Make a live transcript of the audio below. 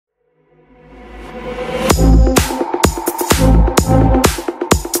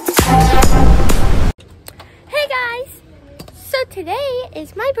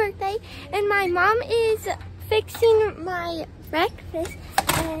is my birthday, and my mom is fixing my breakfast,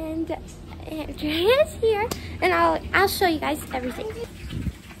 and Andrea's here, and I'll show you guys everything.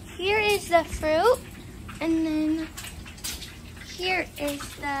 Here is the fruit, and then here is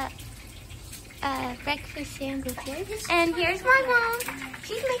the breakfast sandwiches, and here's my mom.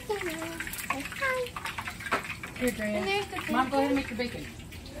 She's making them. Hi. Here, Andrea. And there's the bacon. Mom, go ahead and make the bacon.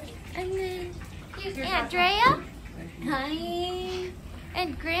 And then here's Andrea. Hi.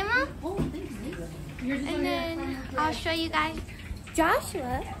 And Grandma. Oh, thanks. And then I'll show you guys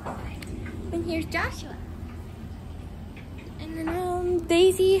Joshua. And here's Joshua. And then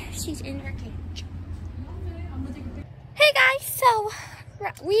Daisy, she's in her cage. Hey guys, so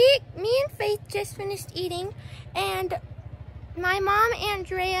me and Faith just finished eating, and my mom,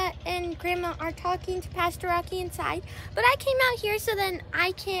 Andrea, and Grandma are talking to Pastor Rocky inside, but I came out here so then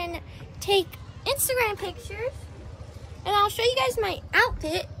I can take Instagram pictures, and I'll show you guys my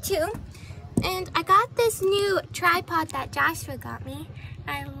outfit too. And I got this new tripod that Joshua got me.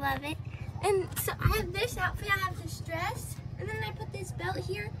 I love it. And so I have this outfit, I have this dress, and then I put this belt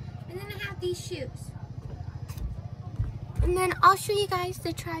here, and then I have these shoes. And then I'll show you guys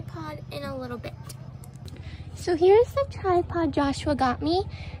the tripod in a little bit. So here's the tripod Joshua got me.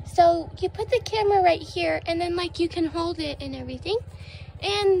 So you put the camera right here, and then like you can hold it and everything.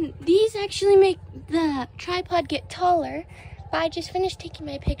 And these actually make the tripod get taller. But I just finished taking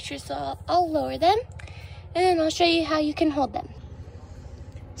my pictures, so I'll lower them. And then I'll show you how you can hold them.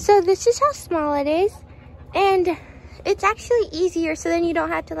 So this is how small it is. And it's actually easier, so then you don't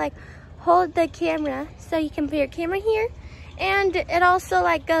have to like hold the camera. So you can put your camera here. And it also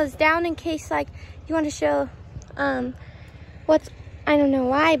like goes down in case like you want to show what's, I don't know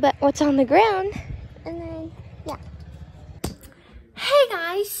why, but what's on the ground. And then, yeah. Hey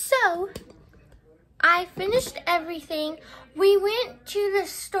guys, so I finished everything. We went to the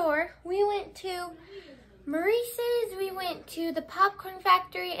store. We went to Maurice's, we went to the Popcorn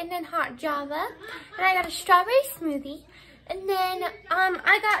Factory, and then Hot Java. And I got a strawberry smoothie. And then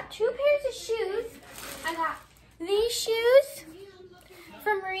I got 2 pairs of shoes. I got these shoes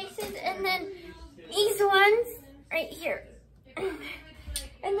from Maurice's, and then these ones right here. And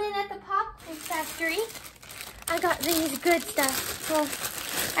then at the Popcorn Factory, I got these good stuff. Well,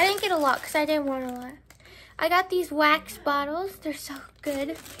 I didn't get a lot because I didn't want a lot. I got these wax bottles. They're so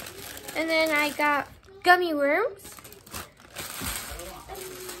good. And then I got gummy worms.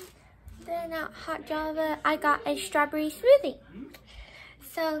 And then at Hot Java, I got a strawberry smoothie.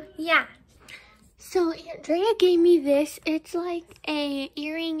 So, yeah. So Andrea gave me this. It's like a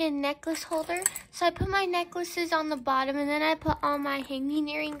earring and necklace holder. So I put my necklaces on the bottom, and then I put all my hanging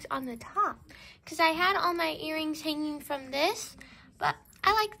earrings on the top. Because I had all my earrings hanging from this, but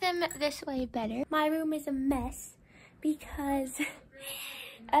I like them this way better. My room is a mess because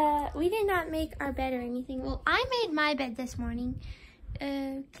we did not make our bed or anything. Well, I made my bed this morning.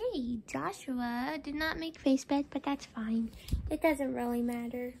 Okay, Joshua did not make face bed, but that's fine. It doesn't really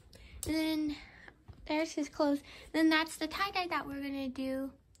matter. And then there's his clothes. Then that's the tie-dye that we're gonna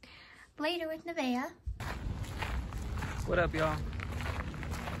do later with Nevaeh. What up, y'all?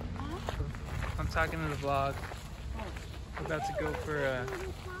 I'm talking to the vlog. We're about to go for a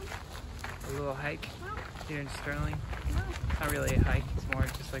little hike here in Sterling. Not really a hike, it's more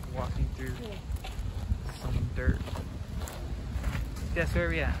just like walking through some dirt. Guess where are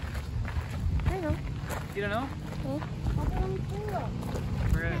we at? I don't know. You don't know? Okay.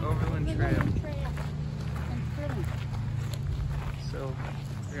 We're at Overland Trail. So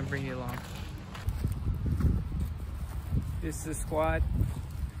we're gonna bring you along. This is the squad.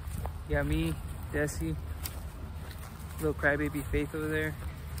 You got me, Desi, little crybaby Faith over there,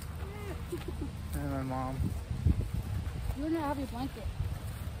 and my mom. You're gonna have your blanket.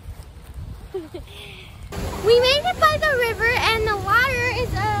 We made it by the river, and the water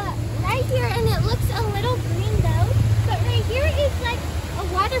is right here, and it looks a little green though. But right here is like a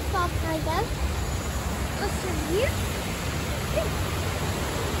waterfall kind of. Looks from here.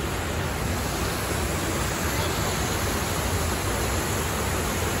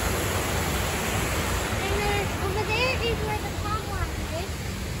 And then over there is where the pond water is,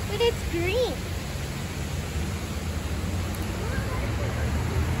 but it's green.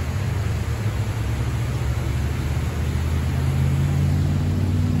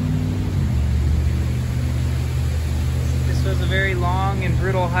 This was a very long and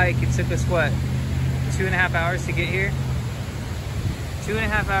brutal hike. It took us what? 2.5 hours to get here?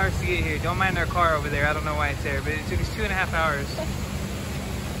 2.5 hours to get here. Don't mind our car over there. I don't know why it's there, but it took us 2.5 hours.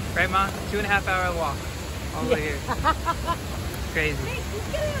 Right, Mom? 2.5 hour walk all the way here. Crazy.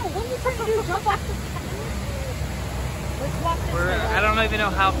 Let's walk this way. I don't even know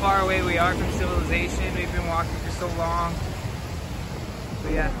how far away we are from civilization. We've been walking for so long.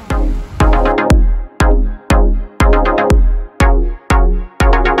 But yeah.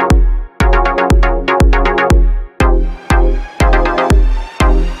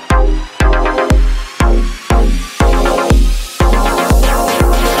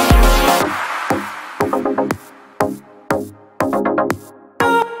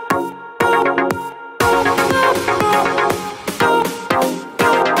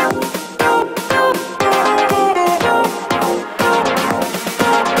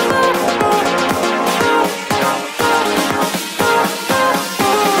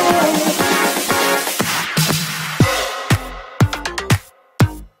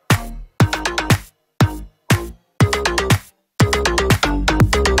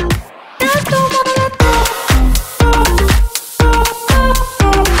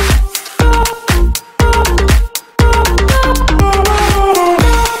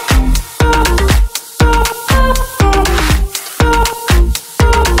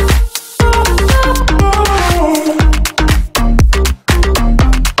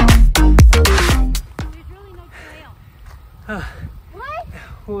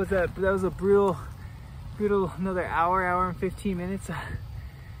 What was that? That was a brutal another hour and 15 minutes.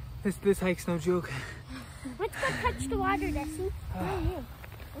 This hike's no joke. Let's go touch the water, Desi.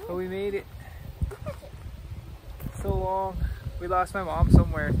 But we made it. So long. We lost my mom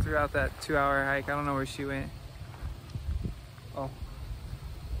somewhere throughout that 2-hour hike. I don't know where she went. Oh.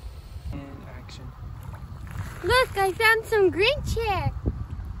 And action. Look, I found some green chair.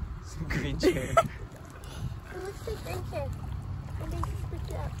 Some green chair. It looks like green chair. And they just pick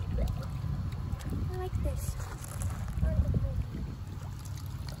it up. I like this.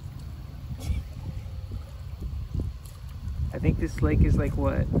 I think this lake is like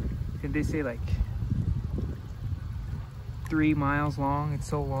what? Did they say like 3 miles long? It's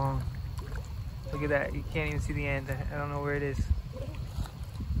so long. Look at that. You can't even see the end. I don't know where it is.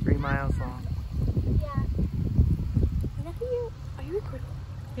 3 miles long. Yeah. Are you recording?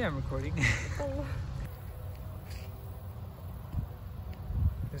 Yeah, I'm recording. Oh.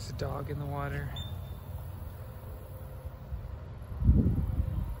 There's a dog in the water.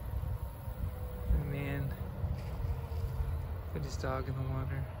 Oh man. Put his dog in the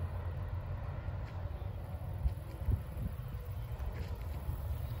water.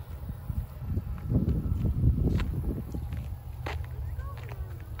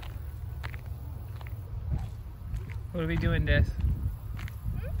 What are we doing, Des?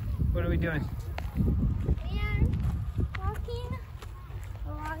 What are we doing? We are walking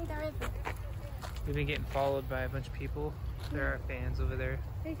along the river. We've been getting followed by a bunch of people. There are fans over there.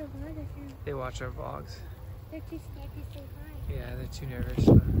 There's a lot of them. They watch our vlogs. They're too scared to say hi. Yeah, they're too nervous.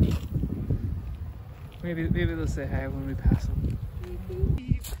 But maybe they'll say hi when we pass them.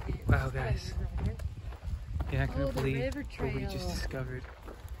 Wow, guys. You're not gonna believe what we just discovered.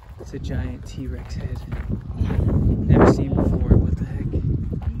 It's a giant T-Rex head. Never seen before. What the heck?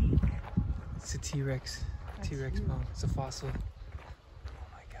 It's a T-Rex bone. It's a fossil. Oh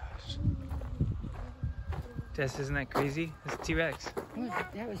my gosh. Jess, isn't that crazy? It's a T-Rex.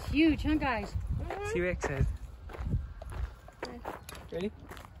 That was huge, huh, guys? T-Rex head. Ready?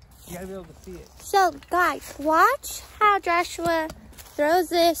 You gotta be able to see it. So, guys, watch how Joshua throws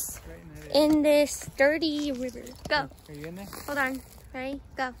this Right in this dirty river. Go. Are you in there? Hold on. Ready?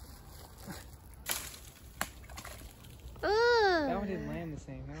 Go. That one didn't land the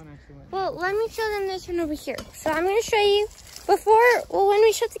same. That one actually went. Well, let me show them this one over here. So I'm going to show you when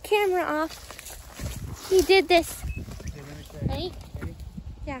we shut the camera off, he did this. Okay, let me try. Ready? Ready?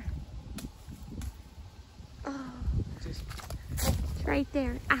 Yeah. Oh, Just it's right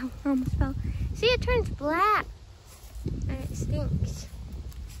there. Ow, I almost fell. See, it turns black. And it stinks.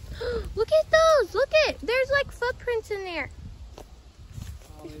 Look at those. Look at, there's like footprints in there.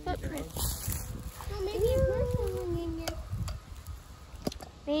 There's footprints. Oh, maybe a person in here.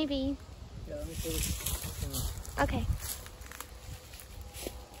 Maybe. Yeah, let me show you. Okay.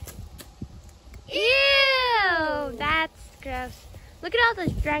 Ew! That's gross. Look at all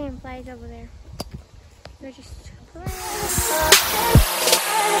those dragonflies over there. They're just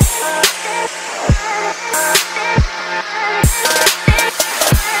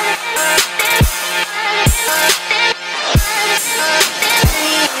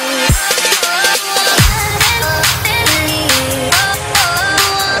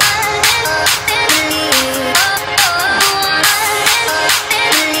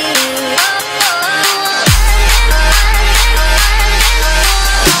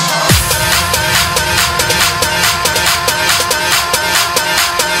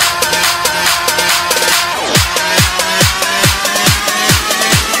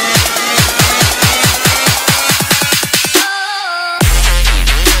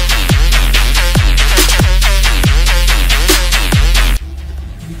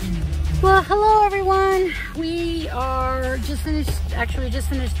just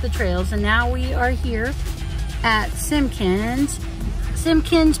finished the trails, and now we are here at Simpkins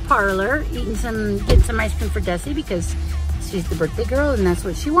Parlor, getting some ice cream for Desi because she's the birthday girl and that's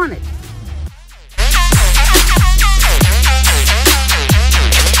what she wanted.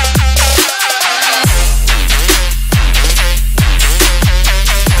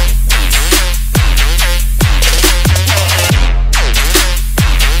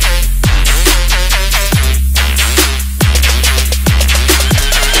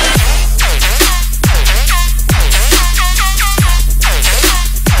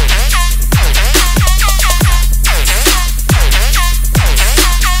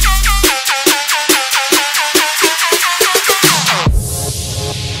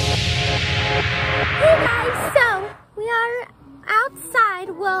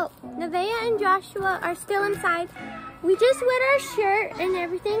 Nevaeh and Joshua are still inside. We just wet our shirt and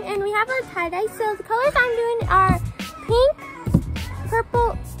everything, and we have our tie-dye. So the colors I'm doing are pink,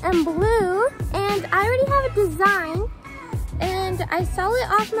 purple, and blue. And I already have a design, and I saw it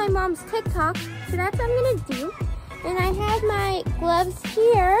off my mom's TikTok, so that's what I'm gonna do. And I have my gloves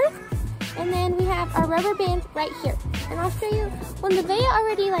here, and then we have our rubber bands right here. And I'll show you when Nevaeh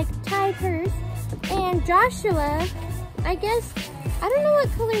already like tied hers, and Joshua, I guess, I don't know what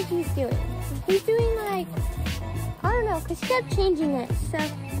color he's doing. He's doing like, I don't know, because he kept changing it. So,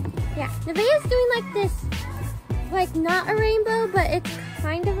 yeah. Nevaeh's doing like this, like not a rainbow, but it's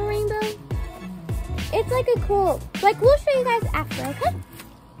kind of a rainbow. It's like a cool, like we'll show you guys after, okay?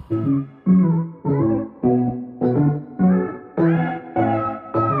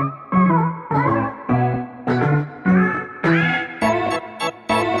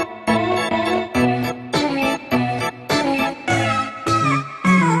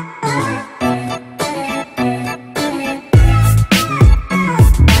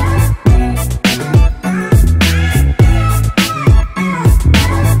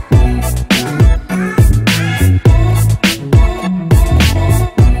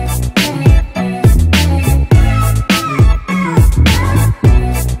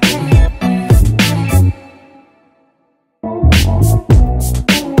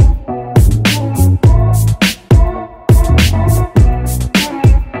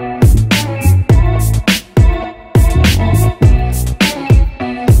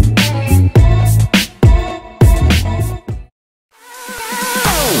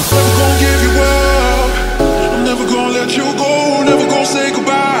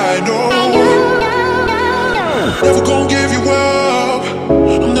 Never gonna give you up.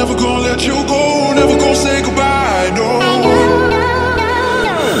 I'm never gonna let you go. Never gonna say goodbye, no.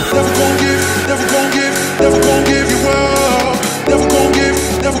 Never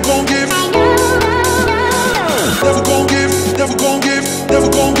gonna give you up. Never gonna give. Never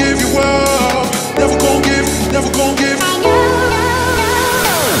gonna give you up.